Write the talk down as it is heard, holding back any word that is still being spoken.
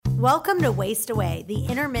Welcome to Waste Away, the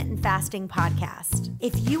intermittent fasting podcast.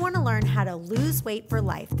 If you want to learn how to lose weight for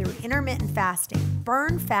life through intermittent fasting,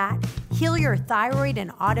 burn fat, heal your thyroid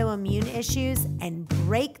and autoimmune issues, and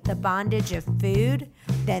break the bondage of food,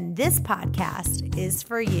 then this podcast is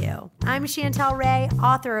for you. I'm Chantel Ray,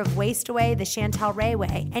 author of Waste Away, The Chantel Ray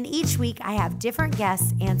Way, and each week I have different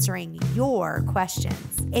guests answering your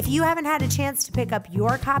questions. If you haven't had a chance to pick up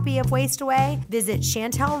your copy of Waste Away, visit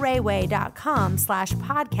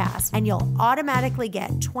chantelrayway.com/podcast and you'll automatically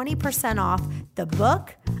get 20% off the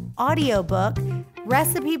book, audiobook,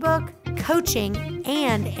 recipe book, coaching,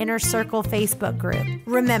 and Inner Circle Facebook group.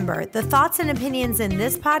 Remember, the thoughts and opinions in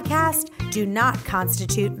this podcast do not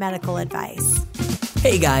constitute medical advice.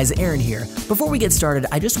 Hey guys, Aaron here. Before we get started,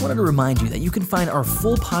 I just wanted to remind you that you can find our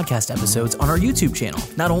full podcast episodes on our YouTube channel.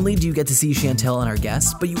 Not only do you get to see Chantel and our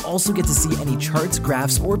guests, but you also get to see any charts,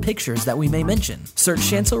 graphs, or pictures that we may mention. Search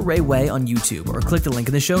Chantel Ray Way on YouTube or click the link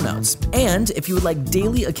in the show notes. And if you would like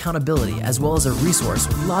daily accountability as well as a resource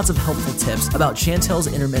with lots of helpful tips about Chantel's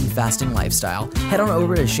intermittent fasting lifestyle, head on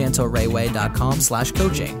over to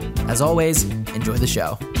chantelrayway.com/coaching. As always, enjoy the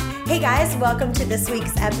show. Hey guys, welcome to this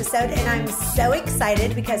week's episode, and I'm so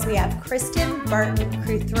excited because we have Kristen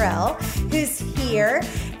Barton-Cruthrill, who's here,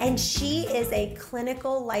 and she is a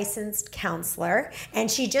clinical licensed counselor, and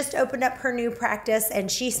she just opened up her new practice, and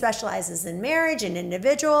she specializes in marriage and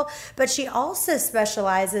individual, but she also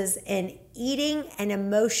specializes in eating and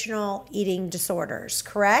emotional eating disorders,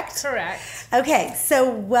 correct? Correct. Okay, so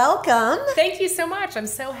welcome. Thank you so much. I'm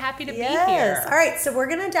so happy to be here. All right, so we're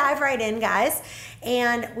going to dive right in, guys.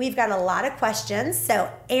 And we've got a lot of questions. So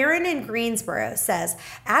Aaron in Greensboro says,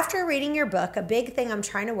 after reading your book, a big thing I'm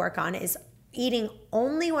trying to work on is eating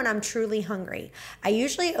only when I'm truly hungry. I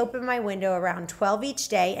usually open my window around 12 each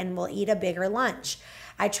day and will eat a bigger lunch.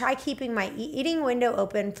 I try keeping my eating window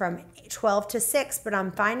open from 12 to 6, but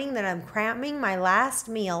I'm finding that I'm cramming my last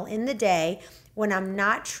meal in the day when I'm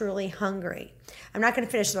not truly hungry. I'm not going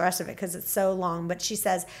to finish the rest of it because it's so long, but she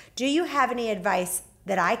says, do you have any advice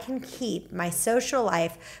that I can keep my social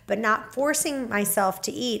life, but not forcing myself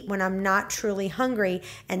to eat when I'm not truly hungry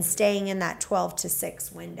and staying in that 12 to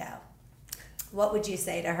 6 window? What would you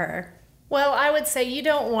say to her? Well, I would say you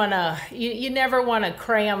don't want to, you never want to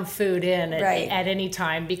cram food in at any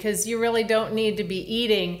time, because you really don't need to be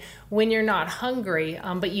eating when you're not hungry.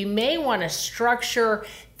 But you may want to structure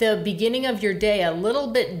the beginning of your day a little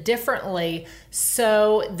bit differently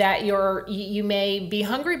so that you may be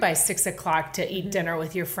hungry by 6 o'clock to eat dinner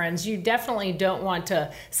with your friends. You definitely don't want to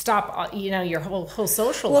stop, your whole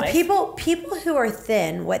social life. Well, people who are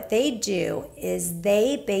thin, what they do is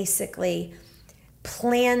they basically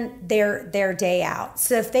plan their day out.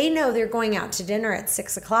 So if they know they're going out to dinner at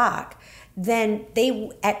 6 o'clock, then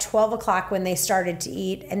at 12 o'clock when they started to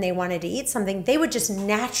eat and they wanted to eat something, they would just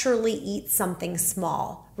naturally eat something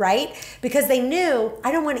small, right? Because they knew,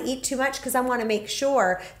 I don't want to eat too much because I want to make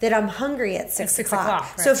sure that I'm hungry at 6 o'clock.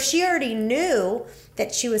 Right. So if she already knew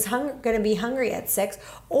that she was going to be hungry at 6,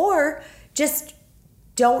 or just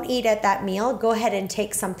don't eat at that meal, go ahead and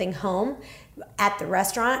take something home at the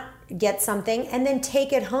restaurant, get something, and then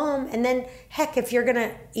take it home. And then, heck, if you're going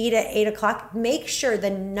to eat at 8 o'clock, make sure the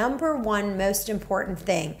number one most important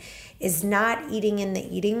thing is not eating in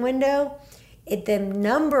the eating window. The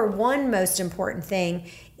number one most important thing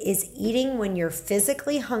is eating when you're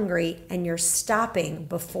physically hungry and you're stopping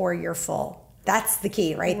before you're full. That's the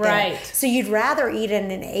key right there. Right. So you'd rather eat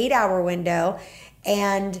in an 8-hour window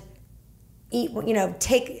and eat,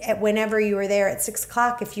 take whenever you were there at 6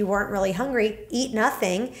 o'clock. If you weren't really hungry, eat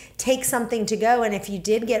nothing, take something to go. And if you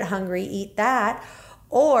did get hungry, eat that.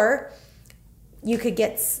 Or you could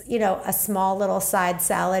get, a small little side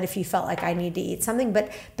salad if you felt like I need to eat something.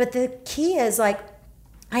 But the key is, I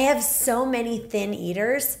have so many thin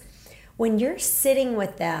eaters. When you're sitting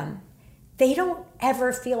with them, they don't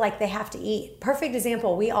ever feel like they have to eat. Perfect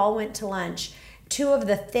example, we all went to lunch. 2 of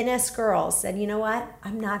the thinnest girls said, you know what?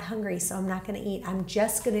 I'm not hungry, so I'm not going to eat. I'm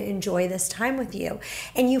just going to enjoy this time with you.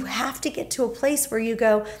 And you have to get to a place where you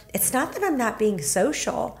go, it's not that I'm not being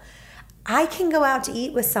social. I can go out to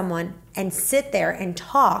eat with someone and sit there and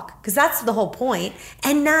talk, because that's the whole point,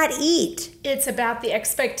 and not eat. It's about the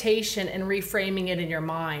expectation and reframing it in your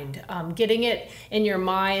mind. Getting it in your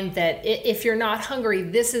mind that if you're not hungry,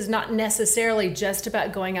 this is not necessarily just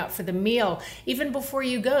about going out for the meal. Even before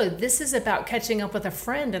you go, this is about catching up with a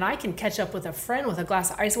friend, and I can catch up with a friend with a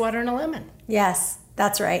glass of ice water and a lemon. Yes,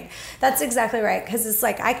 that's right. That's exactly right, because it's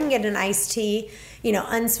like I can get an iced tea,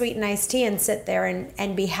 unsweetened iced tea, and sit there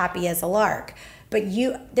and be happy as a lark. But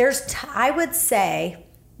I would say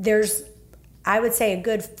there's I would say a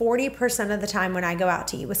good 40% of the time when I go out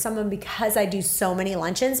to eat with someone, because I do so many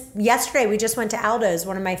luncheons. Yesterday, we just went to Aldo's,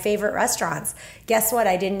 one of my favorite restaurants. Guess what?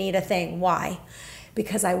 I didn't eat a thing. Why?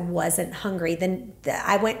 Because I wasn't hungry. Then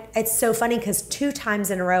I went, it's so funny because 2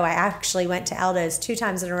 times in a row, I actually went to Aldo's 2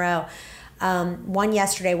 times in a row. One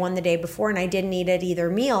yesterday, one the day before, and I didn't eat at either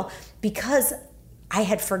meal because I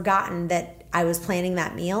had forgotten that I was planning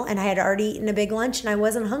that meal and I had already eaten a big lunch and I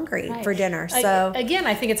wasn't hungry for dinner. So again,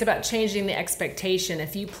 I think it's about changing the expectation.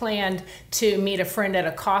 If you planned to meet a friend at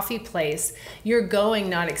a coffee place, you're going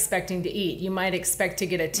not expecting to eat. You might expect to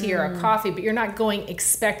get a tea or a coffee, but you're not going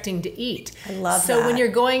expecting to eat. I love that. So when you're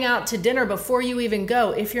going out to dinner, before you even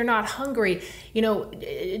go, if you're not hungry,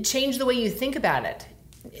 change the way you think about it.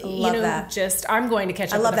 Love that. Just, I'm going to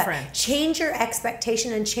catch up with a friend. Change your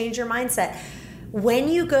expectation and change your mindset. When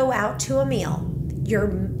you go out to a meal,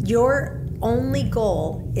 your only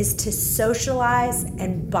goal is to socialize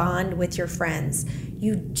and bond with your friends.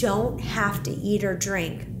 You don't have to eat or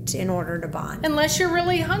drink in order to bond. Unless you're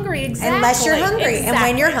really hungry, exactly. Unless you're hungry. Exactly. And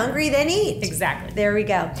when you're hungry, then eat. Exactly. There we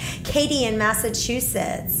go. Katie in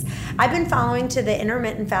Massachusetts. I've been following to the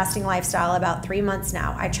intermittent fasting lifestyle about 3 months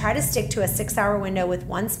now. I try to stick to a 6-hour window with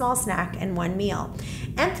 1 small snack and 1 meal.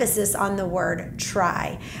 Emphasis on the word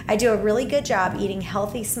try. I do a really good job eating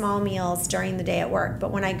healthy small meals during the day at work,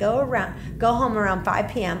 but when I go home around 5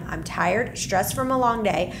 p.m., I'm tired, stressed from a long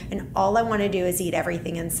day, and all I want to do is eat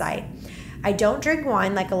everything in sight. I don't drink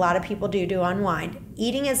wine like a lot of people do to unwind.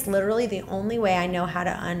 Eating is literally the only way I know how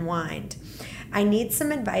to unwind. I need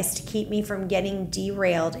some advice to keep me from getting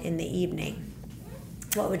derailed in the evening.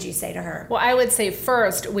 What would you say to her? Well, I would say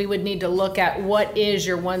first we would need to look at what is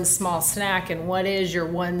your 1 small snack and what is your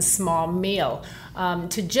 1 small meal,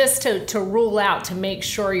 to rule out, to make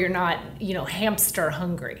sure you're not, hamster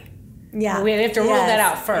hungry. Yeah. We have to rule that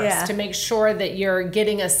out first to make sure that you're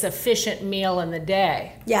getting a sufficient meal in the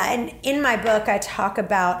day. Yeah, and in my book, I talk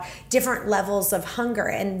about different levels of hunger,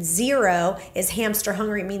 and 0 is hamster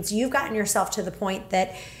hungry. It means you've gotten yourself to the point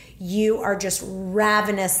that you are just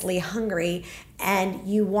ravenously hungry and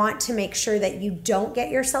you want to make sure that you don't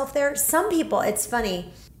get yourself there. Some people, it's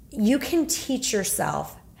funny, you can teach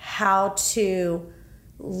yourself how to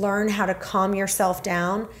learn how to calm yourself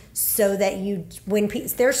down so that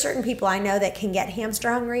there's certain people I know that can get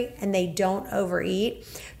hamster hungry and they don't overeat,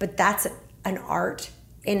 but that's an art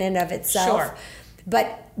in and of itself. Sure.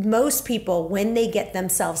 But most people, when they get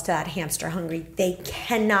themselves to that hamster hungry, they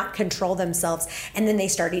cannot control themselves, and then they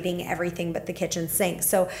start eating everything but the kitchen sink.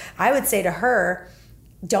 So I would say to her,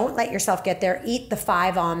 don't let yourself get there. Eat the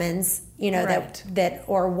 5 almonds, right. that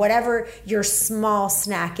or whatever your small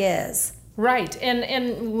snack is. Right,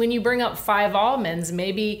 and when you bring up 5 almonds,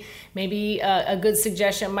 maybe a good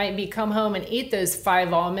suggestion might be come home and eat those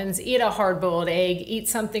 5 almonds, eat a hard-boiled egg, eat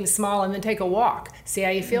something small, and then take a walk. See how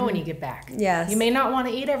you feel when you get back. Yes. You may not want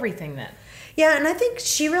to eat everything then. Yeah, and I think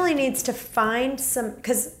she really needs to find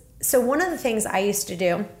so one of the things I used to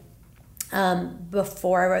do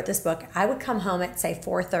before I wrote this book, I would come home at, say,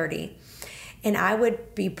 4:30. And I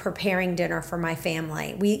would be preparing dinner for my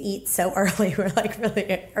family. We eat so early. We're like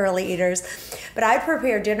really early eaters. But I'd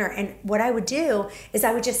prepare dinner. And what I would do is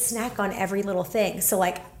I would just snack on every little thing. So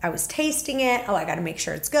like I was tasting it. Oh, I got to make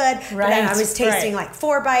sure it's good. Right. But then I was tasting like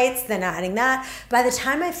 4 bites, then adding that. By the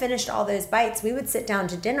time I finished all those bites, we would sit down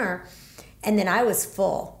to dinner. And then I was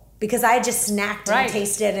full because I just snacked and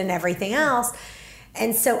tasted and everything else.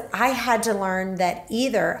 And so I had to learn that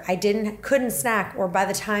either I couldn't snack, or by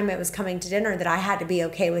the time it was coming to dinner that I had to be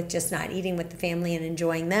okay with just not eating with the family and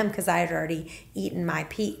enjoying them because I had already eaten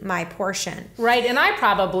my portion. Right, and I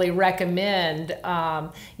probably recommend,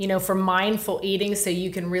 for mindful eating, so you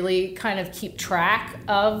can really kind of keep track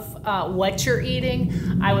of what you're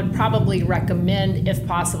eating. I would probably recommend, if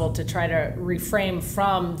possible, to try to refrain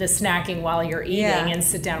from the snacking while you're eating and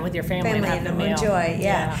sit down with your family and have the meal. Enjoy.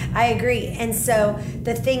 Yeah, I agree. And so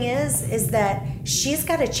the thing is that she's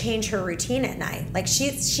got to change her routine at night. Like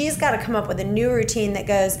she's got to come up with a new routine that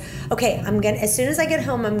goes, okay, as soon as I get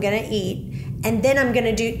home, I'm gonna eat, and then I'm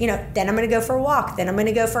gonna do, then I'm gonna go for a walk, then I'm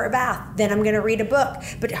gonna go for a bath, then I'm gonna read a book.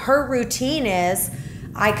 But her routine is,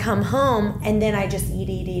 I come home and then I just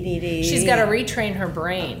eat. She's got to retrain her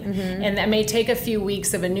brain. Mm-hmm. And that may take a few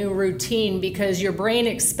weeks of a new routine because your brain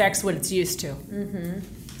expects what it's used to. Mm-hmm.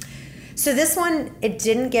 So this one, it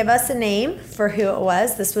didn't give us a name for who it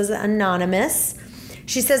was. This was anonymous.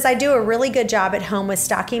 She says, I do a really good job at home with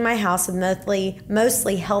stocking my house with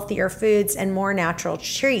mostly healthier foods and more natural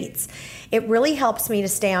treats. It really helps me to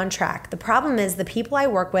stay on track. The problem is the people I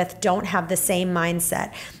work with don't have the same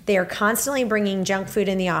mindset. They are constantly bringing junk food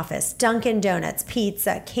in the office, Dunkin' Donuts,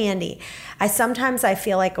 pizza, candy. Sometimes I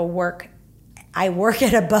feel like a work I work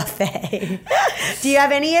at a buffet. Do you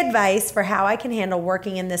have any advice for how I can handle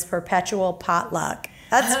working in this perpetual potluck?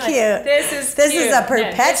 That's cute. This is a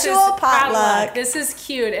perpetual potluck. This is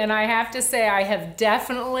cute. And I have to say, I have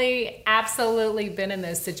definitely, absolutely been in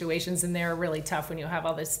those situations, and they're really tough when you have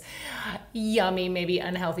all this yummy, maybe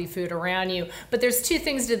unhealthy food around you. But there's two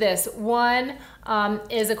things to this. One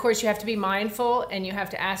is, of course, you have to be mindful, and you have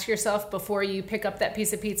to ask yourself before you pick up that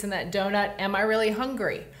piece of pizza and that donut, am I really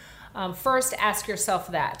hungry? First, ask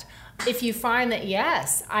yourself that. If you find that,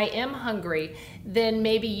 yes, I am hungry, then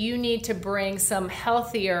maybe you need to bring some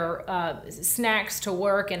healthier snacks to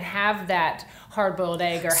work and have that hard-boiled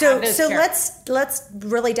egg or have those carrots. let's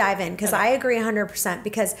really dive in, because I agree 100%,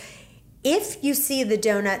 because if you see the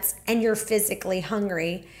donuts and you're physically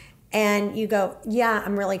hungry and you go, yeah,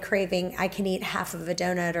 I'm really craving, I can eat half of a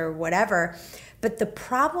donut or whatever. But the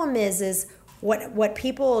problem is what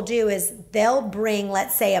people will do is they'll bring,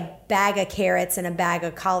 let's say, a bag of carrots and a bag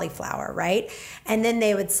of cauliflower, right? And then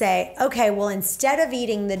they would say, okay, well, instead of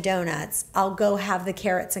eating the donuts, I'll go have the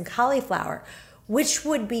carrots and cauliflower, which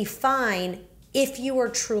would be fine if you were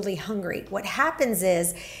truly hungry. What happens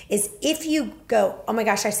is if you go, oh my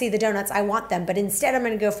gosh, I see the donuts, I want them, but instead I'm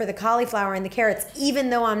going to go for the cauliflower and the carrots,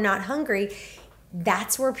 even though I'm not hungry,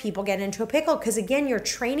 that's where people get into a pickle. Because again, you're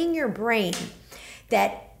training your brain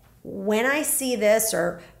that when I see this,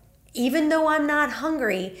 or even though I'm not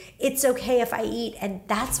hungry, it's okay if I eat. And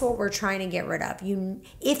that's what we're trying to get rid of.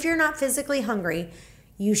 If you're not physically hungry,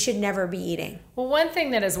 you should never be eating. Well, one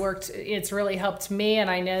thing that has worked, it's really helped me, and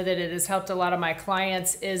I know that it has helped a lot of my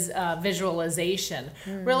clients, is visualization.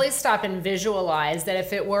 Really stop and visualize that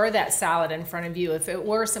if it were that salad in front of you, if it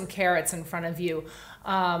were some carrots in front of you,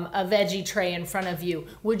 a veggie tray in front of you,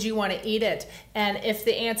 would you want to eat it? And if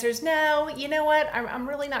the answer is no, you know what, I'm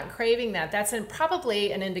really not craving that. That's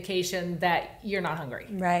probably an indication that you're not hungry.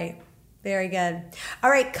 Right. Very good.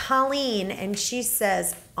 All right, Colleen, and she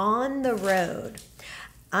says, on the road,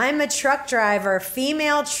 I'm a truck driver.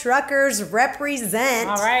 Female truckers represent.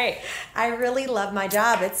 All right. I really love my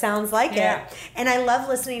job. It sounds like it. And I love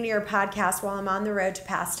listening to your podcast while I'm on the road to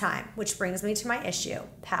pass time, which brings me to my issue,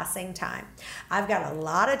 passing time. I've got a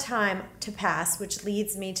lot of time to pass, which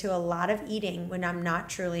leads me to a lot of eating when I'm not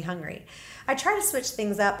truly hungry. I try to switch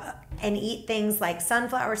things up and eat things like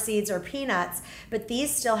sunflower seeds or peanuts, but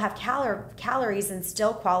these still have calories and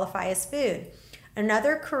still qualify as food.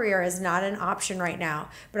 Another career is not an option right now,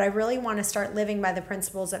 but I really want to start living by the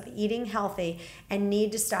principles of eating healthy and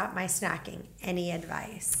need to stop my snacking. Any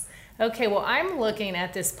advice? Okay, well, I'm looking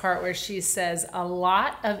at this part where she says a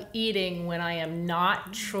lot of eating when I am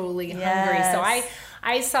not truly hungry. So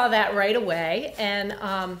I saw that right away. And,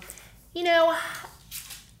 you know,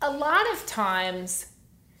 a lot of times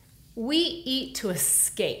we eat to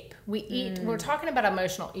escape. We're talking about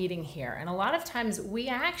emotional eating here. And a lot of times we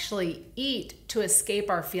actually eat to escape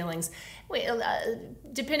our feelings.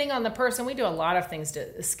 Depending on the person, we do a lot of things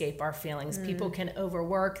to escape our feelings. People can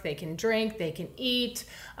overwork, they can drink, they can eat.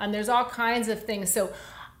 There's all kinds of things. So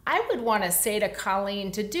I would want to say to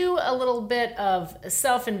Colleen to do a little bit of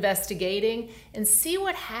self-investigating and see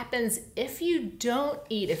what happens if you don't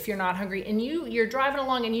eat, if you're not hungry, and you're driving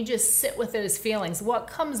along and you just sit with those feelings. What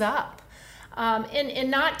comes up?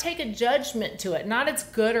 And not take a judgment to it. Not it's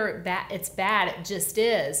good or bad, it's bad, it just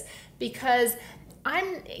is. Because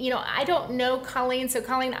I don't know Colleen. So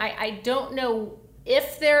Colleen, I don't know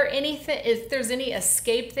if there's any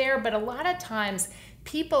escape there, but a lot of times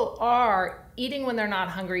people are eating when they're not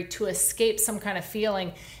hungry to escape some kind of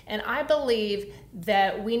feeling. And I believe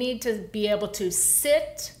that we need to be able to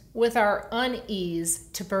sit with our unease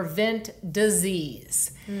to prevent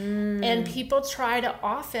disease. And people try to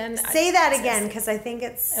often... Say that again, because I think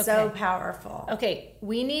it's so powerful. Okay,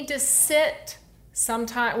 we need to sit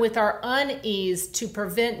sometime with our unease to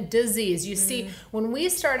prevent disease. You see, when we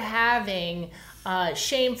start having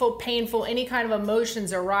shameful, painful, any kind of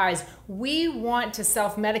emotions arise, we want to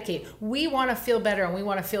self-medicate. We want to feel better, and we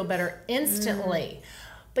want to feel better instantly.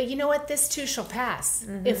 But you know what? This too shall pass.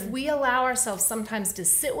 If we allow ourselves sometimes to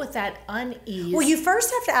sit with that unease. Well, you first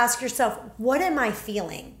have to ask yourself, what am I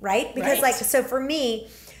feeling, right? Because so for me,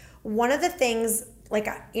 one of the things,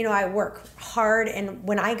 I work hard, and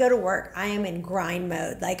when I go to work, I am in grind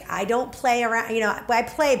mode. I don't play around, I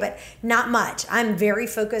play, but not much. I'm very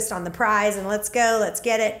focused on the prize, and let's go, let's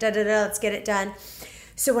get it, let's get it done.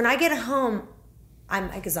 So when I get home, I'm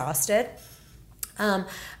exhausted.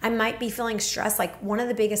 I might be feeling stressed. One of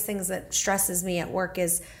the biggest things that stresses me at work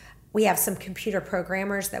is we have some computer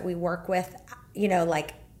programmers that we work with,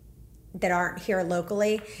 that aren't here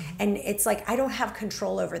locally. And it's like, I don't have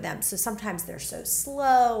control over them. So sometimes they're so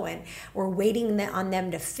slow and we're waiting on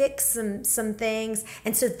them to fix some things.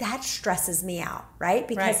 And so that stresses me out, right?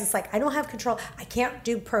 Because it's like, I don't have control. I can't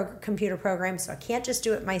do computer programs, so I can't just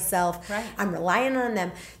do it myself. Right. I'm relying on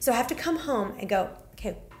them. So I have to come home and go,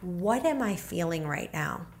 okay, what am I feeling right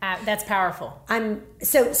now? That's powerful.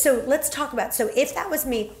 So let's talk about, so if that was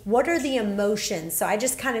me, what are the emotions? So I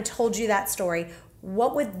just kind of told you that story.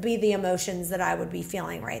 What would be the emotions that I would be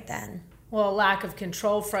feeling right then? Well, lack of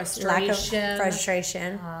control, frustration.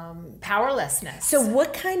 Powerlessness. So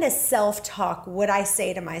what kind of self-talk would I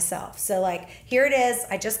say to myself? So like, here it is.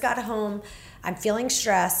 I just got home. I'm feeling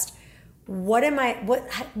stressed.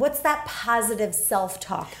 What's that positive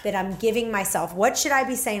self-talk that I'm giving myself? What should I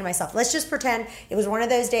be saying to myself? Let's just pretend it was one of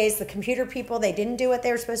those days, the computer people, they didn't do what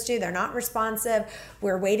they were supposed to do. They're not responsive.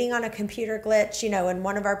 We're waiting on a computer glitch, in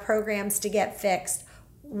one of our programs to get fixed.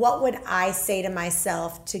 What would I say to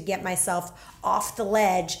myself to get myself off the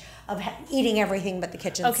ledge of eating everything but the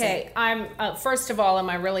kitchen sink? Okay, I'm first of all, am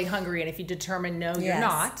I really hungry? And if you determine no, you're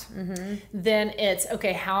not, then it's,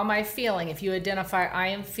 okay, how am I feeling? If you identify, I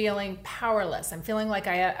am feeling powerless. I'm feeling like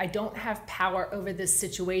I don't have power over this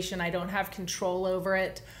situation. I don't have control over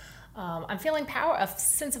it. I'm feeling a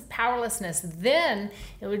sense of powerlessness. Then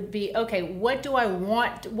it would be, okay, what do I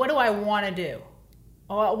want to do?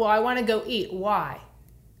 Oh, well, I want to go eat. Why?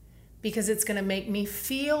 Because it's going to make me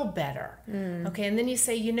feel better. Okay, and then you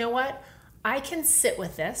say, you know what? I can sit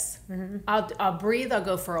with this. I'll breathe. I'll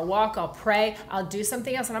go for a walk. I'll pray. I'll do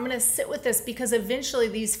something else. And I'm going to sit with this because eventually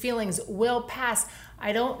these feelings will pass.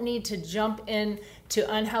 I don't need to jump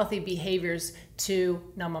into unhealthy behaviors to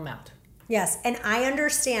numb them out. Yes, and I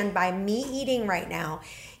understand by me eating right now,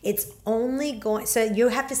 it's only going, so you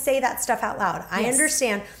have to say that stuff out loud. I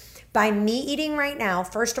understand. By me eating right now,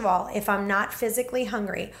 first of all, if I'm not physically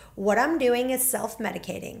hungry, what I'm doing is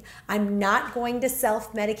self-medicating. I'm not going to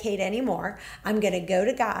self-medicate anymore. I'm going to go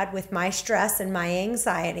to God with my stress and my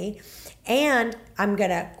anxiety, and I'm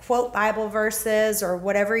going to quote Bible verses or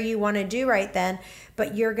whatever you want to do right then,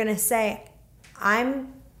 but you're going to say,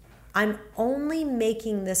 I'm only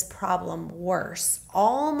making this problem worse.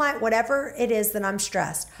 Whatever it is that I'm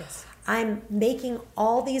stressed, I'm making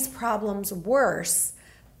all these problems worse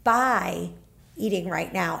by eating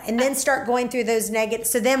right now, and then start going through those negative.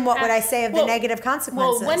 So then what would I say of the negative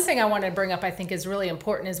consequences? Well, one thing I want to bring up I think is really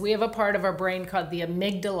important is we have a part of our brain called the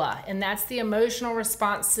amygdala, and that's the emotional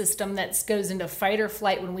response system that goes into fight or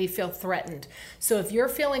flight when we feel threatened. So if you're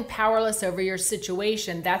feeling powerless over your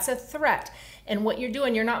situation, that's a threat. And what you're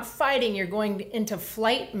doing, you're not fighting, you're going into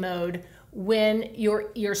flight mode when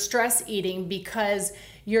you're stress eating, because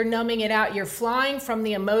you're numbing it out. You're flying from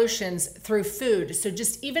the emotions through food. So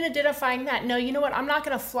just even identifying that, no, you know what? I'm not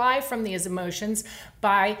going to fly from these emotions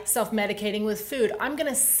by self-medicating with food. I'm going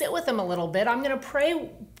to sit with them a little bit. I'm going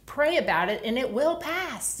to pray about it, and it will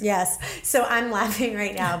pass. Yes. So I'm laughing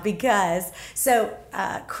right now because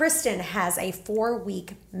Kristen has a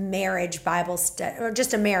 4-week marriage Bible study, or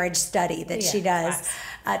just a marriage study that she does.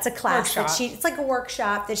 It's a class it's like a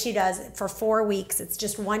workshop that she does for 4 weeks. It's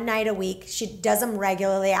just one night a week. She does them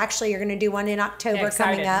regularly. Actually, you're going to do one in October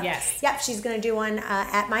coming up. Yes. Yep. She's going to do one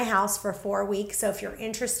at my house for 4 weeks. So if you're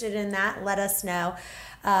interested in that, let us know.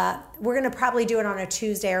 We're going to probably do it on a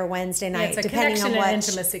Tuesday or Wednesday night, it's a depending on what. Connection and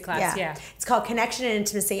Intimacy class. Yeah. It's called Connection and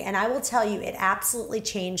Intimacy. And I will tell you, it absolutely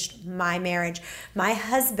changed my marriage. My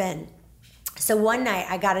husband, so one night,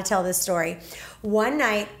 I got to tell this story. One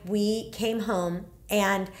night we came home,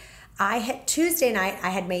 and Tuesday night I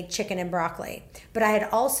had made chicken and broccoli, but I had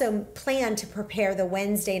also planned to prepare the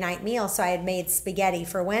Wednesday night meal, so I had made spaghetti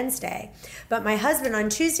for Wednesday. But my husband on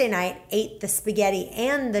Tuesday night ate the spaghetti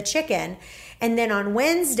and the chicken, and then on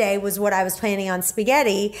Wednesday was what I was planning on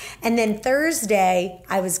spaghetti, and then Thursday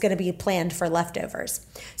I was going to be planned for leftovers.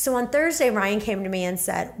 So on Thursday, Ryan came to me and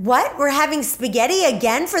said, "What? We're having spaghetti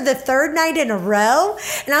again for the third night in a row?"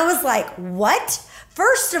 And I was like, "What?"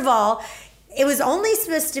 First of all, it was only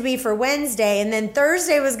supposed to be for Wednesday, and then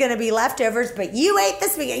Thursday was going to be leftovers, but you ate the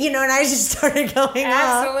spaghetti, and I just started going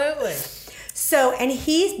Absolutely. So, and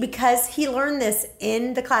because he learned this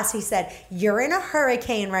in the class, he said, "You're in a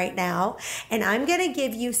hurricane right now, and I'm going to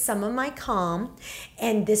give you some of my calm,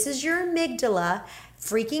 and this is your amygdala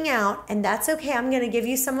freaking out, and that's okay. I'm going to give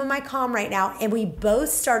you some of my calm right now." And we both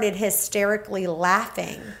started hysterically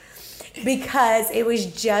laughing. because it was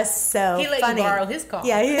just so funny. He let you borrow his car.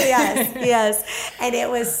 Yeah, yes. And it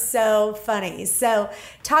was so funny. So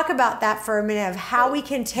talk about that for a minute of how we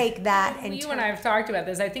can take that. And you and I have talked about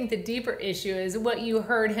this. I think the deeper issue is what you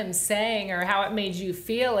heard him saying or how it made you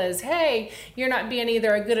feel is, hey, you're not being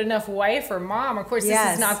either a good enough wife or mom. Of course,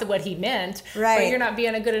 this is not what he meant. Right. But you're not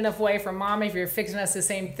being a good enough wife or mom if you're fixing us the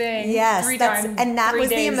same thing. Yes. 3 times. And that 3 was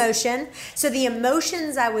days. the emotion. So the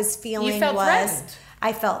emotions I was feeling threatened.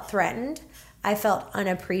 I felt threatened. I felt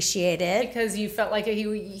unappreciated. Because you felt like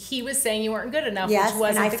he was saying you weren't good enough, yes, which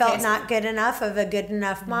wasn't and the I felt case. not good enough of a good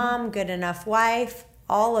enough mom, good enough wife,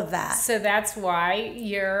 all of that. So that's why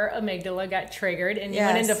your amygdala got triggered and you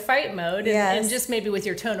went into fight mode and just maybe with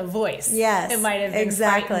your tone of voice. Yes, it might have been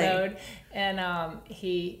exactly. fight mode. And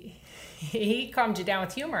he calmed you down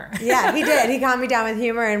with humor. Yeah, he did. He calmed me down with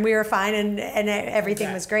humor and we were fine and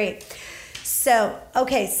everything was great. So,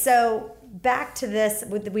 okay, so back to this.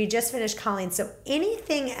 We just finished Colleen. So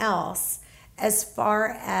anything else as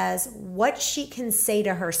far as what she can say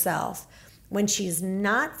to herself when she's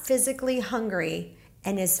not physically hungry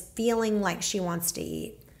and is feeling like she wants to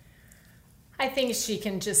eat? I think she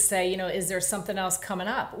can just say, is there something else coming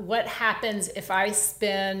up? What happens if I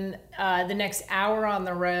spend the next hour on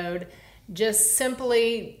the road just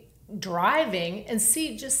simply driving and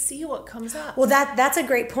see what comes up? Well, that's a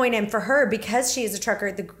great point. And for her, because she is a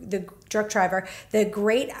trucker, the truck driver, the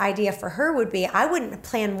great idea for her would be, I wouldn't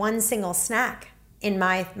plan one single snack in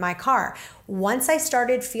my car. Once I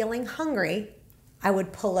started feeling hungry, I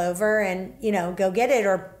would pull over and, go get it,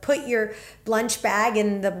 or put your lunch bag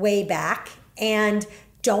in the way back and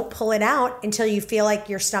don't pull it out until you feel like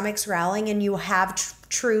your stomach's growling and you have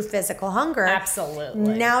true physical hunger.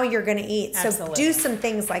 Absolutely. Now you're going to eat. Absolutely. So do some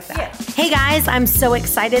things like that. Yeah. Hey guys, I'm so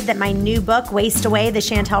excited that my new book, Waste Away, The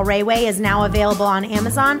Chantel Ray Way, is now available on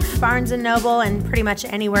Amazon, Barnes & Noble, and pretty much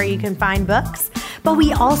anywhere you can find books. But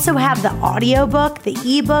we also have the audiobook, the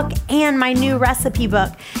ebook, and my new recipe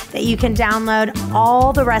book that you can download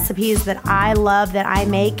all the recipes that I love that I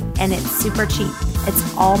make, and it's super cheap.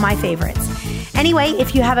 It's all my favorites. Anyway,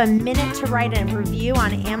 if you have a minute to write a review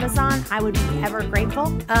on Amazon, I would be ever grateful.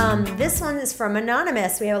 This one is from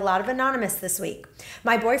Anonymous. We have a lot of Anonymous this week.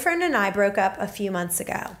 My boyfriend and I broke up a few months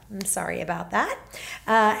ago. I'm sorry about that.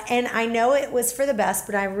 And I know it was for the best,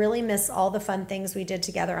 but I really miss all the fun things we did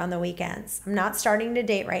together on the weekends. I'm not starting to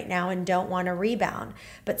date right now and don't want to rebound.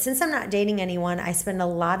 But since I'm not dating anyone, I spend a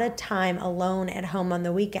lot of time alone at home on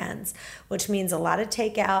the weekends, which means a lot of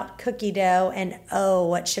takeout, cookie dough, and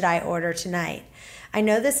what should I order tonight? I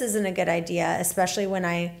know this isn't a good idea,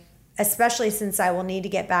 especially since I will need to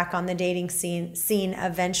get back on the dating scene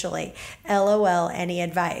eventually. LOL, any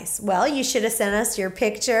advice? Well, you should have sent us your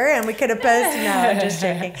picture and we could have posted. No, I'm just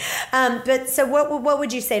joking. But so what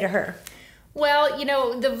would you say to her? Well,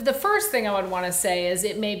 the first thing I would want to say is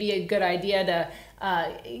it may be a good idea to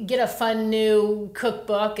get a fun new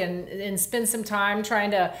cookbook and spend some time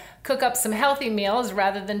trying to cook up some healthy meals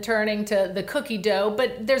rather than turning to the cookie dough.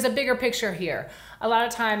 But there's a bigger picture here. A lot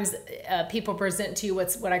of times people present to you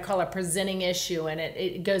what I call a presenting issue, and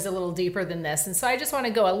it goes a little deeper than this. And so I just want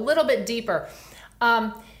to go a little bit deeper.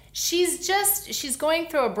 She's going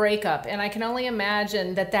through a breakup, and I can only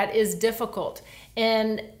imagine that is difficult.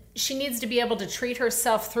 And she needs to be able to treat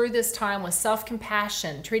herself through this time with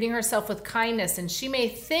self-compassion, treating herself with kindness. And she may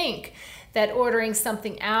think that ordering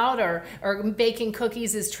something out or baking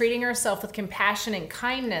cookies is treating herself with compassion and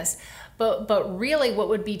kindness. But really what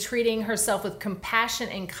would be treating herself with compassion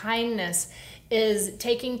and kindness is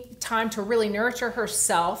taking time to really nurture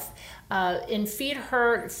herself and feed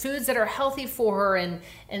her foods that are healthy for her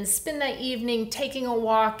and spend that evening taking a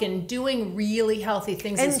walk and doing really healthy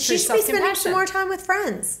things. And she should be spending some more time with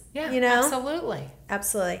friends. Yeah,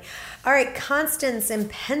 Absolutely. All right, Constance in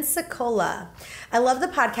Pensacola. I love the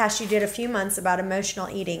podcast you did a few months about emotional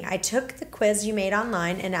eating. I took the quiz you made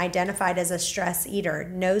online and identified as a stress eater.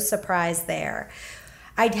 No surprise there.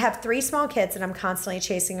 I have 3 small kids and I'm constantly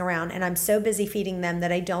chasing around, and I'm so busy feeding them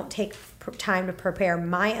that I don't take time to prepare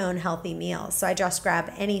my own healthy meals. So I just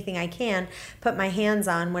grab anything I can, put my hands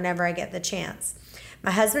on whenever I get the chance.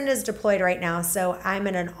 My husband is deployed right now, so I'm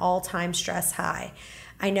at an all-time stress high.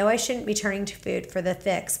 I know I shouldn't be turning to food for the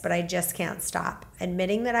fix, but I just can't stop.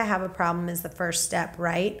 Admitting that I have a problem is the first step,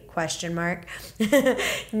 right? ?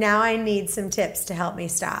 Now I need some tips to help me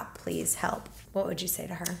stop. Please help. What would you say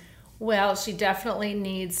to her? Well, she definitely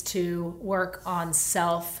needs to work on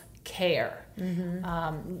self-care.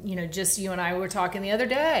 Just you and I were talking the other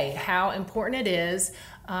day, how important it is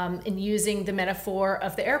in using the metaphor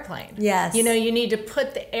of the airplane. Yes. You need to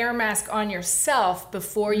put the air mask on yourself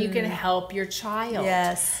before you can help your child.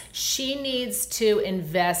 Yes. She needs to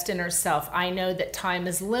invest in herself. I know that time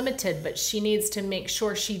is limited, but she needs to make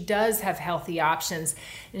sure she does have healthy options.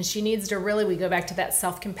 And she needs to really, we go back to that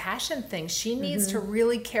self-compassion thing. She needs to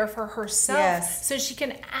really care for herself so she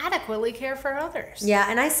can adequately care for others. Yeah,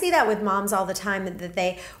 and I see that with moms all the time, that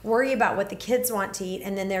they worry about what the kids want to eat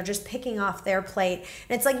and then they're just picking off their plate.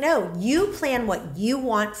 And it's like, no, you plan what you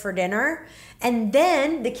want for dinner and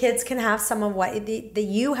then the kids can have some of what that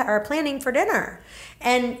you are planning for dinner.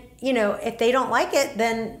 And, if they don't like it,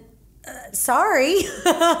 then sorry.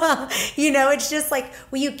 It's just like,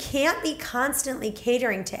 well, you can't be constantly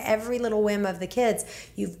catering to every little whim of the kids.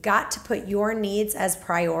 You've got to put your needs as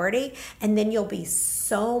priority, and then you'll be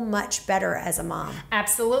so much better as a mom.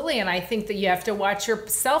 Absolutely. And I think that you have to watch your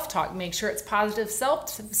self-talk. Make sure it's positive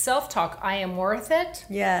self-talk. I am worth it.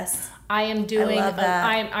 Yes. I am doing, I love that.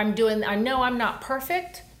 I know I'm not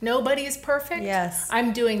perfect. Nobody is perfect. Yes.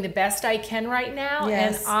 I'm doing the best I can right now,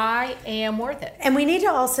 and I am worth it. And we need to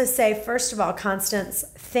also say, first of all, Constance,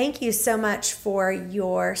 thank you so much for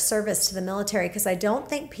your service to the military, because I don't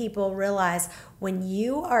think people realize when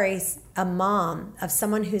you are a mom of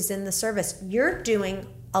someone who's in the service, you're doing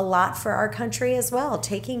a lot for our country as well,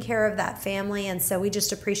 taking care of that family. And so we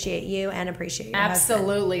just appreciate you and appreciate your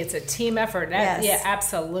Absolutely. husband. It's a team effort. Yes. Yeah,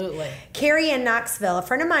 absolutely. Carrie in Knoxville, a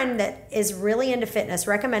friend of mine that is really into fitness,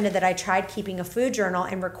 recommended that I tried keeping a food journal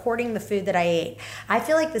and recording the food that I ate. I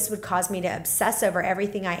feel like this would cause me to obsess over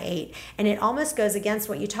everything I ate, and it almost goes against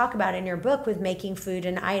what you talk about in your book with making food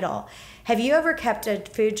an idol. Have you ever kept a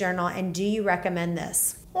food journal, and do you recommend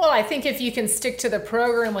this? Well, I think if you can stick to the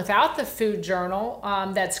program without the food journal,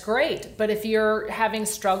 that's great. But if you're having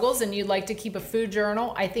struggles and you'd like to keep a food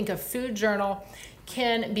journal, I think a food journal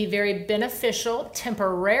can be very beneficial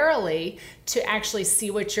temporarily to actually see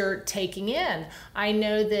what you're taking in. I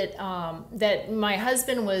know that my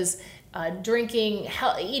husband was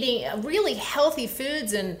eating really healthy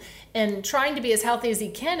foods and trying to be as healthy as he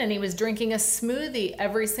can, and he was drinking a smoothie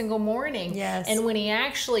every single morning. Yes. And when he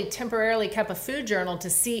actually temporarily kept a food journal to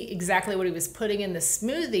see exactly what he was putting in the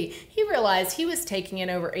smoothie, he realized he was taking in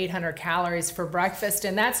over 800 calories for breakfast,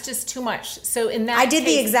 and that's just too much. So in that I did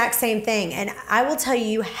the exact same thing, and I will tell you,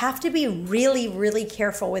 you have to be really, really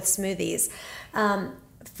careful with smoothies.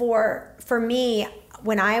 For me,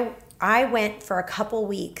 when I went for a couple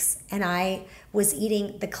weeks and I was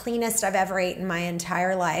eating the cleanest I've ever ate in my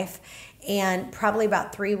entire life, and probably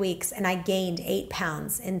about 3 weeks, and I gained 8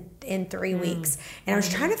 pounds in 3 weeks. And I was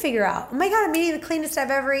trying to figure out, oh my God, I'm eating the cleanest I've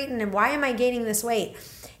ever eaten, and why am I gaining this weight?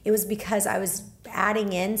 It was because I was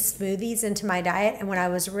adding in smoothies into my diet, and when I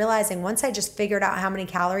was realizing, once I just figured out how many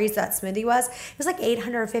calories that smoothie was, it was like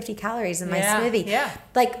 850 calories in my smoothie. Yeah.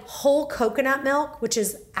 Like whole coconut milk, which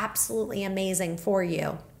is absolutely amazing for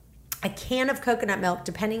you. A can of coconut milk,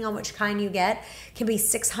 depending on which kind you get, can be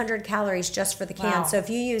 600 calories just for the can. Wow. So if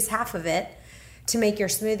you use half of it to make your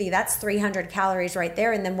smoothie, that's 300 calories right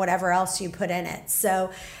there, and then whatever else you put in it. So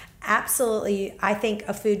absolutely, I think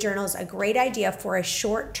a food journal is a great idea for a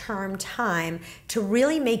short-term time to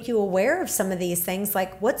really make you aware of some of these things,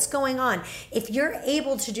 like what's going on. If you're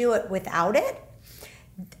able to do it without it,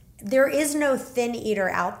 there is no thin eater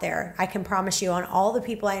out there, I can promise you, on all the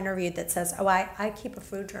people I interviewed, that says, oh, I keep a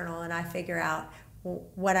food journal and I figure out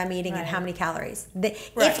what I'm eating and how many calories.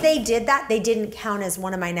 If they did that, they didn't count as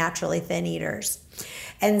one of my naturally thin eaters.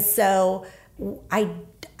 And so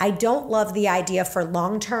I don't love the idea for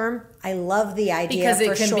long term. I love the idea because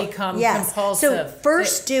for it can become compulsive. So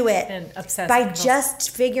first do it by compulsive.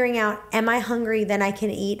 just figuring out, am I hungry? Then I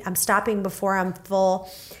can eat. I'm stopping before I'm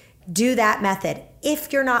full. Do that method.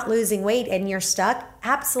 If you're not losing weight and you're stuck,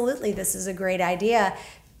 absolutely, this is a great idea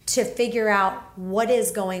to figure out what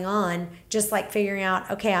is going on. Just like figuring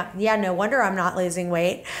out, okay, no wonder I'm not losing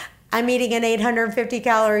weight. I'm eating an 850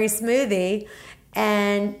 calorie smoothie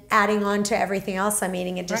and adding on to everything else I'm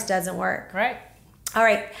eating. It just doesn't work. Right. All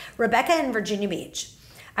right, Rebecca in Virginia Beach.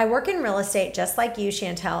 I work in real estate just like you,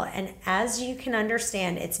 Chantel, and as you can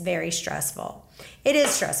understand, it's very stressful. It is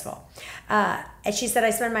stressful. And she said,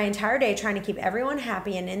 I spend my entire day trying to keep everyone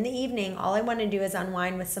happy, and in the evening, all I want to do is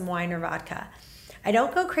unwind with some wine or vodka. I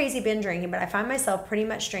don't go crazy binge drinking, but I find myself pretty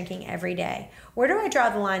much drinking every day. Where do I draw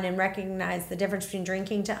the line and recognize the difference between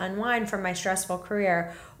drinking to unwind from my stressful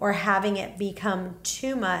career or having it become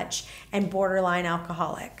too much and borderline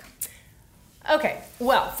alcoholic? Okay,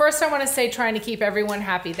 well, first I want to say trying to keep everyone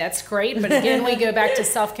happy. That's great. But again, we go back to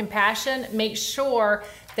self-compassion. Make sure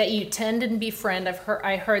that you tend and befriend.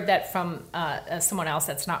 I heard that from someone else.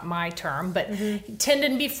 That's not my term, but tend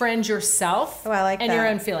and befriend yourself. Oh, I like and that. your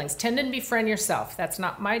own feelings. Tend and befriend yourself. That's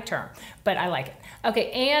not my term, but I like it.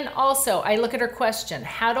 Okay, and also I look at her question.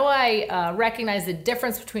 How do I recognize the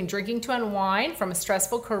difference between drinking to unwind from a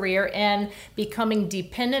stressful career and becoming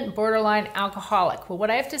dependent, borderline alcoholic? Well,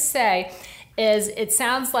 what I have to say is it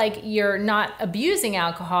sounds like you're not abusing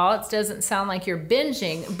alcohol. It doesn't sound like you're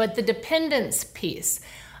binging, but the dependence piece.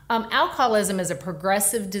 Alcoholism is a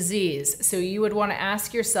progressive disease, so you would want to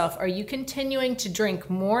ask yourself, are you continuing to drink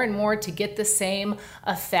more and more to get the same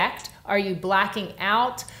effect? Are you blacking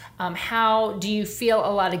out? How do you feel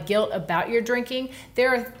a lot of guilt about your drinking?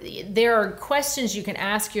 There are questions you can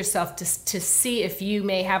ask yourself to see if you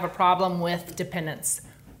may have a problem with dependence.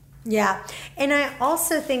 Yeah. And I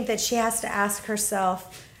also think that she has to ask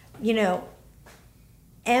herself,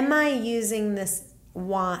 am I using this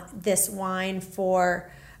wine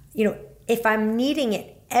for, if I'm needing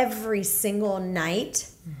it every single night,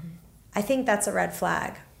 I think that's a red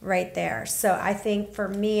flag right there. So I think for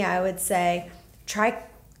me, I would say try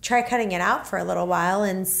cutting it out for a little while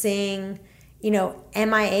and seeing,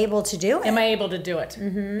 am I able to do it? Am I able to do it?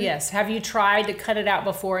 Mm-hmm. Yes. Have you tried to cut it out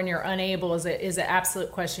before and you're unable? Is an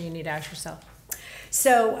absolute question you need to ask yourself.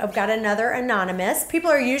 So I've got another anonymous.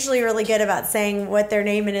 People are usually really good about saying what their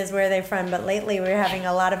name is, where they're from, but lately we're having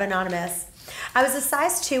a lot of anonymous. I was a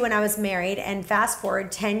size 2 when I was married, and fast forward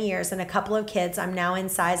 10 years and a couple of kids, I'm now in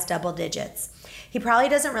size double digits. He probably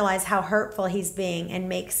doesn't realize how hurtful he's being,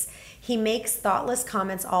 and he makes thoughtless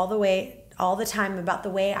comments all the time about the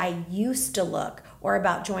way I used to look or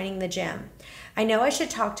about joining the gym. I know I should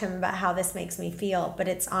talk to him about how this makes me feel, but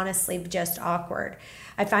it's honestly just awkward.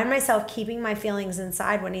 I find myself keeping my feelings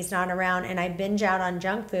inside when he's not around, and I binge out on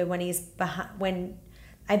junk food behind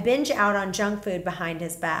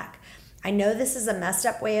his back. I know this is a messed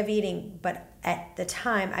up way of eating, but at the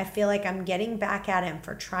time, I feel like I'm getting back at him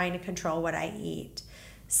for trying to control what I eat.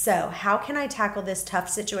 So how can I tackle this tough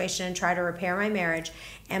situation and try to repair my marriage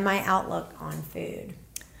and my outlook on food?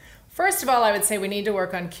 First of all, I would say we need to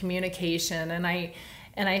work on communication. And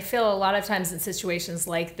I feel a lot of times in situations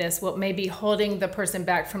like this, what may be holding the person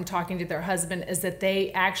back from talking to their husband is that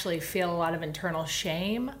they actually feel a lot of internal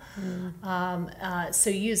shame. So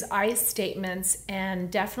use I statements and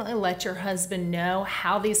definitely let your husband know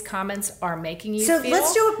how these comments are making you feel. So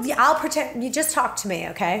let's do it. I'll pretend you just talk to me,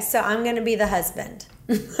 okay? So I'm going to be the husband.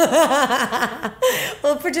 We'll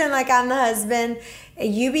pretend like I'm the husband.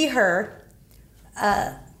 You be her.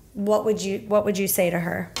 What would you say to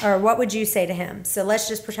her, or what would you say to him? So let's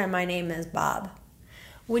just pretend my name is Bob.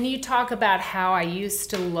 When you talk about how I used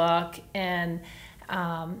to look and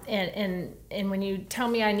when you tell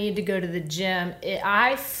me I need to go to the gym,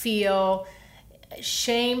 I feel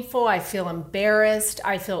shameful. I feel embarrassed.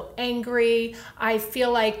 I feel angry. I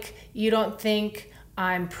feel like you don't think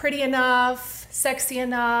I'm pretty enough, sexy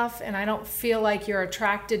enough, and I don't feel like you're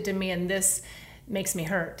attracted to me, and this makes me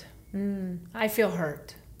hurt. I feel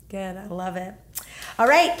hurt. Good. I love it. All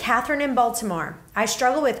right. Catherine in Baltimore. I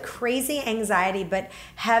struggle with crazy anxiety, but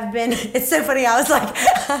have been, it's so funny. I was like,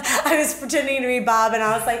 I was pretending to be Bob, and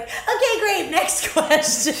I was like, okay, great. Next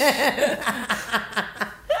question.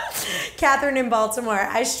 Catherine in Baltimore.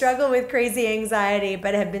 I struggle with crazy anxiety,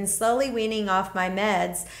 but have been slowly weaning off my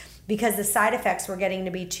meds because the side effects were getting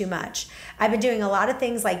to be too much. I've been doing a lot of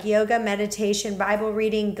things like yoga, meditation, Bible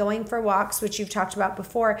reading, going for walks, which you've talked about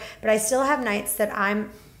before, but I still have nights that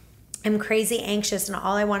I'm crazy anxious and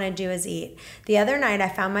all I want to do is eat. The other night I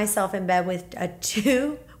found myself in bed with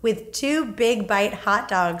two big bite hot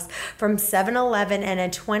dogs from 7-Eleven and a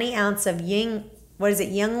 20 ounce of Yuengling?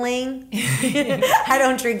 I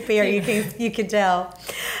don't drink beer, you can tell.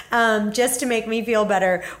 Just to make me feel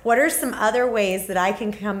better. What are some other ways that I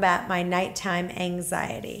can combat my nighttime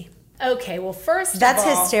anxiety? Okay, well, first That's of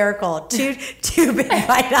all, hysterical. Two big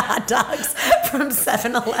bite hot dogs from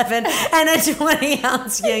 7-Eleven and a 20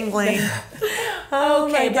 ounce Yuengling.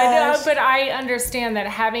 Okay, but I understand that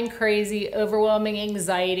having crazy, overwhelming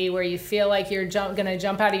anxiety where you feel like you're going to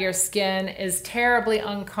jump out of your skin is terribly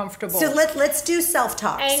uncomfortable. So let's do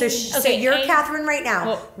self-talk. So you're Catherine right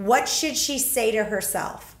now. What should she say to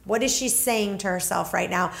herself? What is she saying to herself right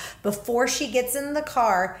now before she gets in the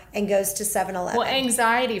car and goes to 7-Eleven? Well,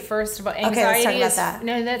 anxiety, first of all. Let's talk about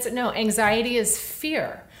that. Anxiety is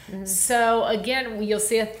fear. Mm-hmm. So again, you'll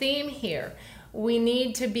see a theme here. We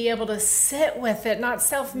need to be able to sit with it, not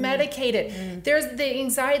self-medicate it. Mm-hmm. There's the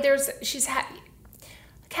anxiety.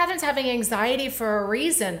 Catherine's having anxiety for a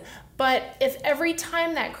reason, But if every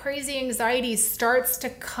time that crazy anxiety starts to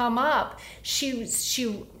come up, she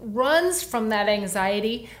runs from that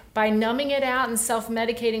anxiety by numbing it out and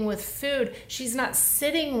self-medicating with food. She's not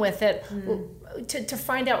sitting with it to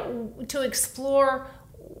find out, to explore,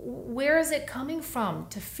 where is it coming from?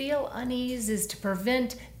 To feel unease is to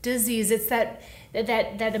prevent disease. It's that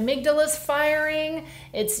amygdala's firing.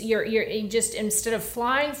 It's you're just, instead of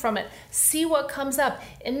flying from it, see what comes up.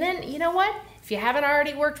 And then, you know what? If you haven't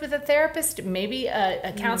already worked with a therapist, maybe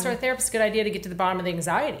a counselor or therapist, good idea to get to the bottom of the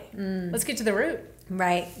anxiety. Let's get to the root.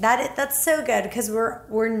 Right. That's so good, because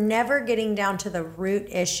we're never getting down to the root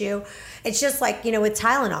issue. It's just like, with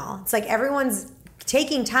Tylenol. It's like everyone's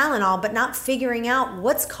taking Tylenol but not figuring out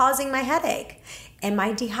what's causing my headache. Am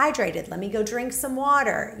I dehydrated? Let me go drink some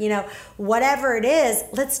water. Whatever it is,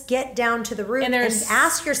 let's get down to the root and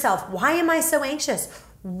ask yourself, why am I so anxious?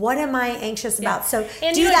 What am I anxious about? So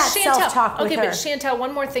do that self-talk with her. Okay, but Chantel,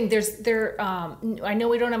 one more thing. I know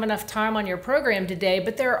we don't have enough time on your program today,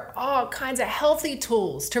 but there are all kinds of healthy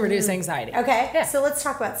tools to reduce anxiety. Okay, so let's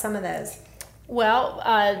talk about some of those.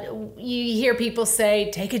 Well, you hear people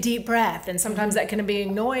say, take a deep breath, and sometimes that can be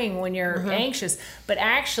annoying when you're anxious. But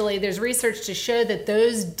actually, there's research to show that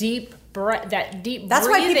those deep That's breathing.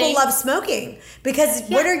 why people love smoking, because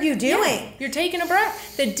what are you doing? Yeah. You're taking a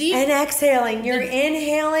breath. And exhaling. You're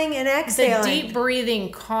inhaling and exhaling. The deep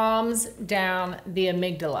breathing calms down the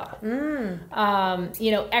amygdala.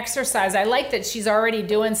 Exercise. I like that she's already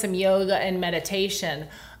doing some yoga and meditation.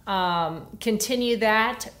 Continue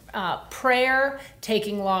that. Prayer,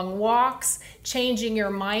 taking long walks, changing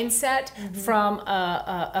your mindset from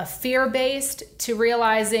a fear-based to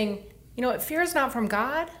realizing, fear is not from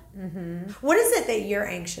God. What is it that you're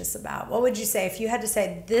anxious about? What would you say if you had to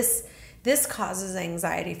say this causes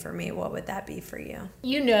anxiety for me? What would that be for you?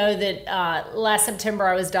 You know that last September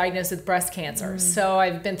I was diagnosed with breast cancer. So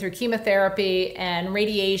I've been through chemotherapy and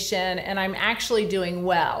radiation, and I'm actually doing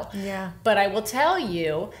well. Yeah. But I will tell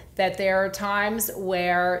you that there are times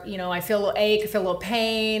where, I feel a little ache, I feel a little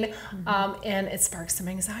pain, and it sparks some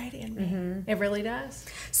anxiety in me. It really does.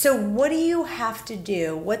 So what do you have to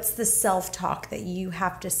do? What's the self-talk that you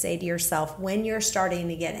have to say to yourself when you're starting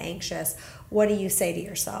to get anxious? What do you say to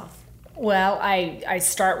yourself? Well, I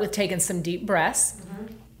start with taking some deep breaths,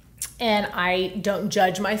 and I don't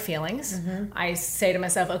judge my feelings. I say to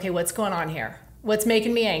myself, okay, what's going on here? What's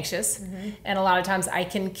making me anxious? And a lot of times I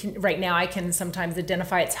can sometimes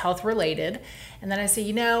identify it's health related. And then I say,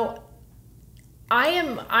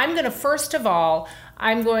 I'm going to, first of all,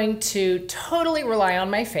 I'm going to totally rely on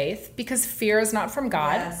my faith, because fear is not from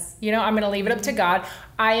God. Yes. I'm going to leave it up to God.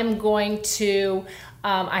 I am going to,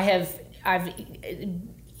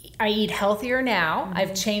 I eat healthier now.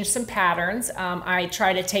 I've changed some patterns. I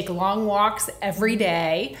try to take long walks every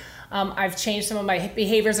day. I've changed some of my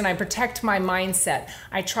behaviors, and I protect my mindset.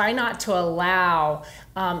 I try not to allow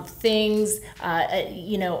things,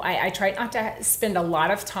 I try not to spend a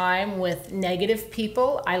lot of time with negative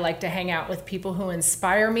people. I like to hang out with people who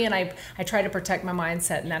inspire me, and I try to protect my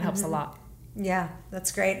mindset, and that helps a lot. Yeah,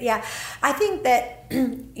 that's great. Yeah, I think that,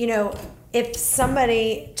 if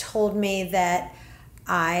somebody told me that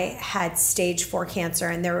I had stage 4 cancer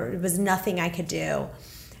and there was nothing I could do,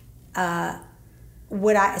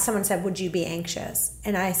 someone said, would you be anxious?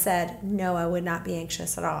 And I said, no, I would not be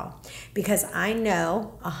anxious at all, because I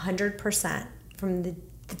know 100%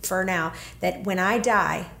 for now that when I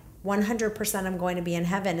die, 100% I'm going to be in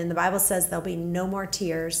heaven. And the Bible says there'll be no more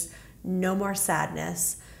tears, no more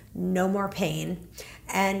sadness, no more pain.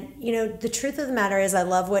 And, the truth of the matter is, I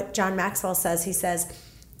love what John Maxwell says. He says,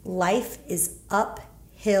 life is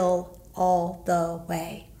uphill all the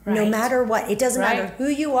way. Right. No matter what. It doesn't matter who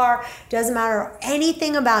you are. Doesn't matter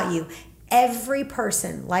anything about you. Every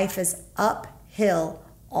person, life is uphill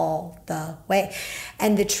all the way.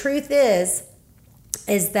 And the truth is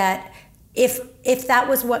that if that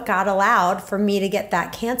was what God allowed for me to get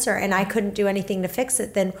that cancer and I couldn't do anything to fix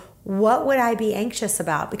it, then what would I be anxious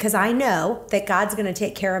about? Because I know that God's going to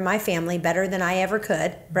take care of my family better than I ever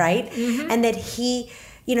could, right? And that He...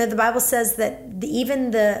 the Bible says that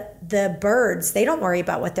even the birds, they don't worry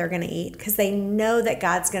about what they're going to eat, because they know that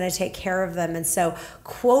God's going to take care of them. And so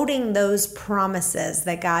quoting those promises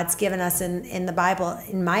that God's given us in the Bible,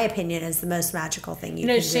 in my opinion, is the most magical thing you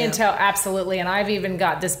can do. Chantel, absolutely. And I've even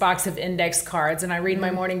got this box of index cards, and I read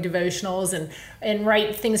my morning devotionals and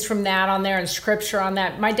write things from that on there and scripture on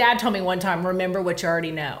that. My dad told me one time, remember what you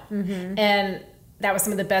already know. And that was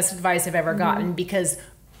some of the best advice I've ever gotten, because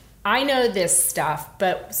I know this stuff,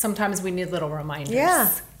 but sometimes we need little reminders.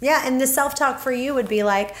 Yeah. And the self-talk for you would be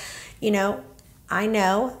like, I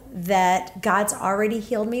know that God's already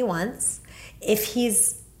healed me once. If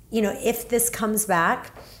He's if this comes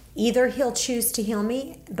back, either he'll choose to heal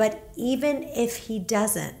me, but even if he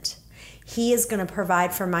doesn't, he is going to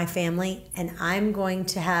provide for my family, and I'm going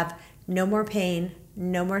to have no more pain,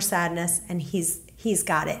 no more sadness, and he's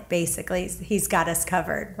got it, basically. He's got us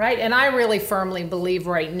covered. Right, and I really firmly believe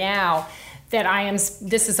right now that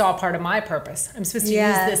this is all part of my purpose. I'm supposed to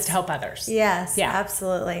use this to help others. Yes,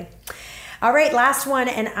 absolutely. All right, last one,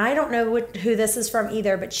 and I don't know who this is from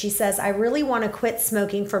either, but she says, I really want to quit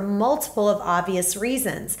smoking for multiple of obvious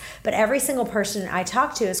reasons, but every single person I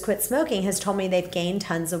talk to who's quit smoking has told me they've gained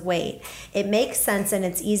tons of weight. It makes sense, and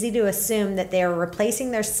it's easy to assume that they are replacing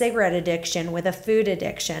their cigarette addiction with a food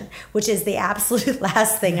addiction, which is the absolute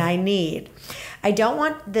last thing I need. I don't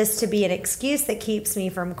want this to be an excuse that keeps me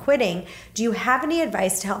from quitting. Do you have any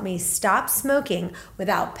advice to help me stop smoking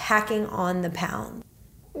without packing on the pounds?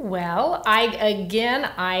 Well,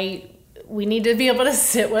 we need to be able to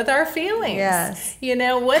sit with our feelings. Yes.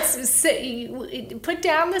 Put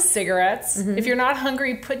down the cigarettes. Mm-hmm. If you're not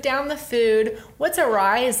hungry, put down the food. What's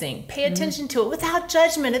arising? Pay attention to it without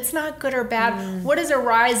judgment. It's not good or bad. What is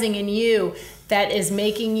arising in you that is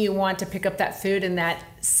making you want to pick up that food and that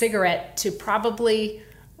cigarette to probably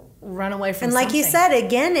run away from something? And like you said,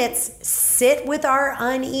 again, it's sit with our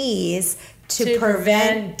unease to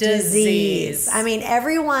prevent disease. I mean,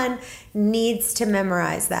 everyone needs to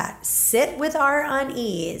memorize that. Sit with our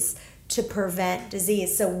unease to prevent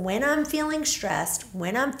disease. So when I'm feeling stressed,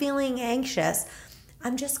 when I'm feeling anxious,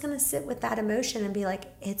 I'm just going to sit with that emotion and be like,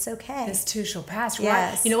 it's okay. This too shall pass.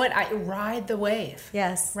 Yes. You know what? Ride the wave.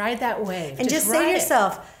 Yes. Ride that wave. And just say to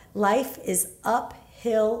yourself, life is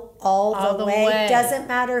uphill all the way. Doesn't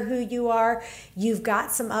matter who you are. You've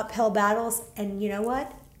got some uphill battles. And you know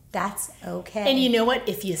what? That's okay. And you know what?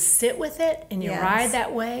 If you sit with it and you ride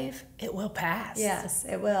that wave, it will pass. Yes,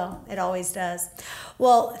 it will. It always does.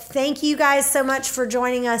 Well, thank you guys so much for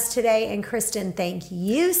joining us today. And Kristen, thank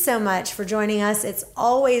you so much for joining us. It's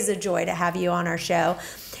always a joy to have you on our show.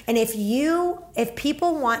 And if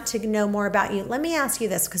people want to know more about you, let me ask you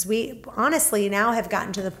this, because we honestly now have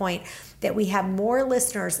gotten to the point that we have more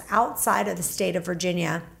listeners outside of the state of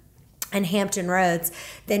Virginia and Hampton Roads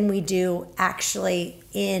than we do actually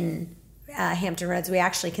in Hampton Roads. We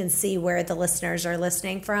actually can see where the listeners are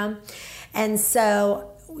listening from. And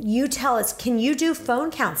so you tell us, can you do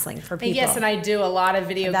phone counseling for people? Yes, and I do a lot of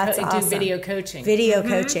video coaching. Video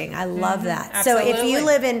coaching. I love that. Absolutely. So if you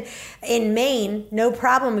live in Maine, no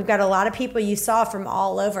problem. We've got a lot of people you saw from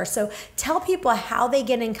all over. So tell people how they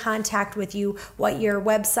get in contact with you, what your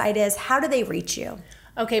website is, how do they reach you?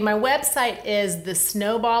 Okay, my website is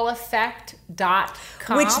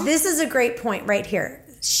thesnowballeffect.com. Which, this is a great point right here.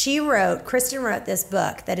 Kristen wrote this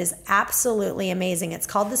book that is absolutely amazing. It's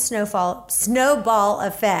called The Snowball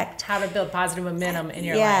Effect. How to build positive momentum in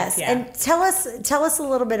your life. Yes, and tell us a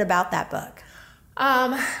little bit about that book.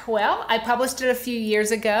 Well, I published it a few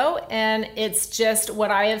years ago, and it's just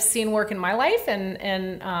what I have seen work in my life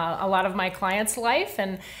and a lot of my clients' life,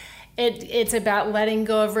 and it's about letting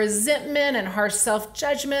go of resentment and harsh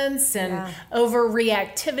self-judgments and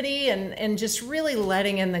overreactivity and just really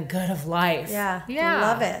letting in the good of life. Yeah.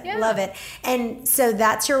 Love it. Yeah. Love it. And so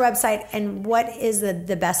that's your website. And what is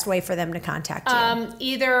the best way for them to contact you?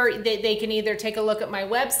 Either they can either take a look at my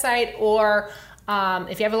website, or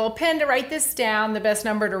if you have a little pen to write this down, the best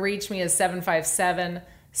number to reach me is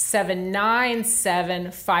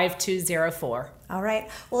 757-797-5204. All right.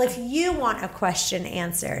 Well, if you want a question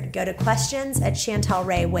answered, go to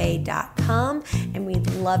questions@chantelrayway.com, and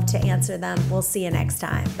we'd love to answer them. We'll see you next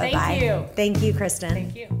time. Bye-bye. Thank you. Thank you, Kristen.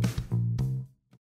 Thank you.